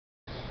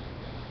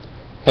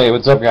Hey,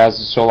 what's up,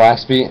 guys? It's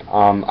WaxBeat.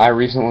 I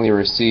recently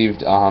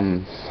received,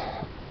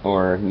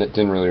 or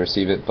didn't really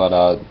receive it,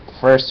 but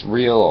first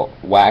real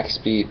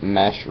WaxBeat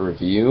mesh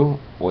review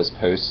was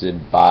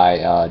posted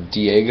by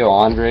Diego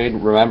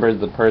Andrade. Remember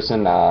the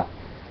person? I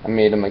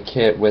made him a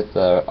kit with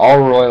all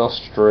royal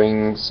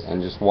strings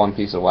and just one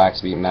piece of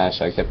WaxBeat mesh.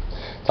 I kept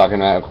talking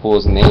about how cool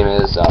his name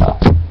is. I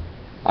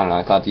don't know.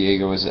 I thought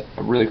Diego was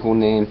a really cool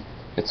name.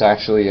 It's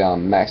actually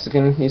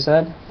Mexican, he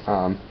said.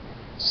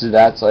 So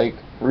that's like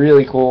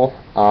really cool.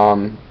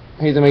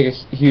 He doesn't make a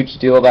huge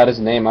deal about his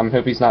name. I'm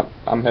hoping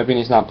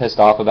he's not pissed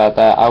off about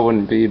that. I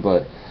wouldn't be,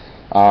 but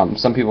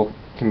some people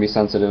can be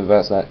sensitive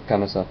about that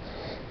kind of stuff.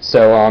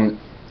 So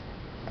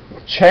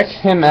check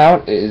him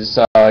out. His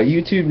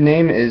YouTube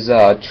name is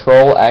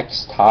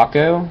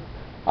TrollXTaco.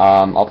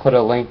 I'll put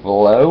a link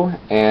below.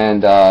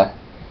 And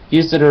he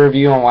just did a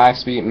review on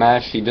WaxBeat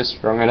mesh. He just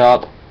strung it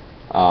up.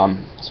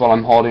 That's what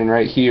I'm holding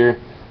right here.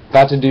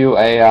 About to do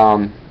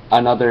a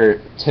another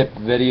tip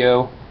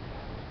video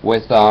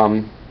with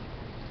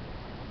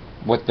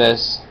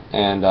this,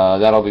 and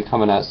that'll be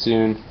coming out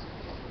soon.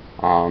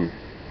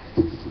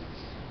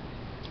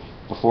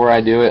 Before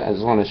I do it, I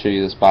just want to show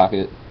you this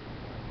pocket.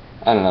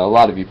 I don't know, a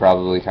lot of you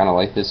probably kind of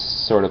like this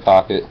sort of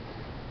pocket.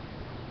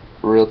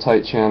 Real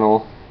tight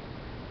channel,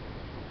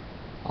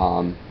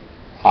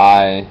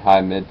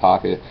 high mid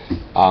pocket.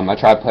 I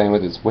tried playing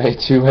with it, it's way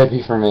too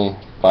heavy for me,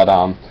 but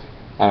I don't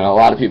know, a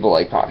lot of people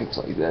like pockets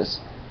like this.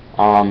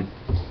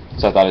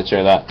 So I thought I'd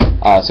share that.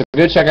 So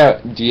go check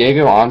out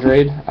Diego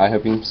Andrade. I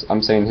hope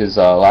I'm saying his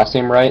last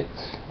name right.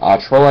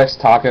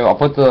 TrollXTaco. I'll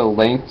put the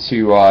link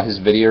to his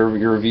video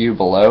review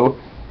below.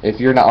 If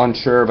you're not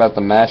unsure about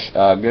the mesh,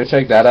 go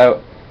check that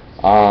out.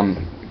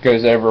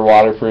 Goes over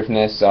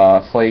waterproofness,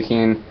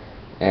 flaking,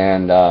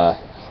 and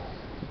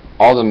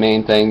all the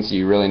main things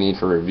you really need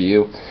for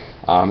review.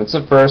 It's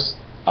the first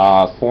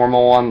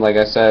formal one. Like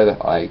I said,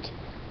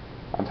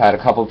 I've had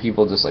a couple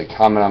people just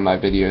comment on my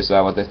videos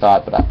about what they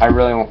thought, but I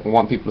really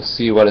want people to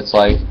see what it's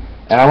like,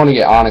 and I want to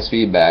get honest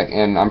feedback,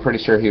 and I'm pretty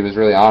sure he was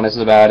really honest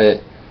about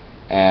it,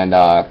 and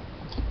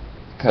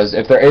because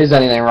if there is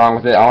anything wrong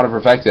with it, I want to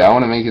perfect it. I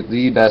want to make it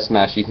the best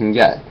mesh you can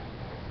get.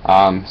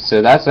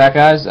 So that's that,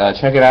 guys.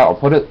 Check it out. I'll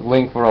put a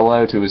link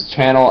below to his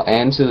channel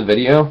and to the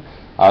video.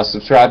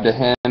 Subscribe to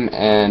him,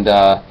 and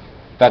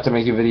about to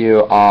make a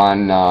video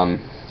on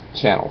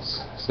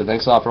channels. So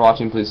thanks a lot for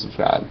watching. Please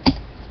subscribe.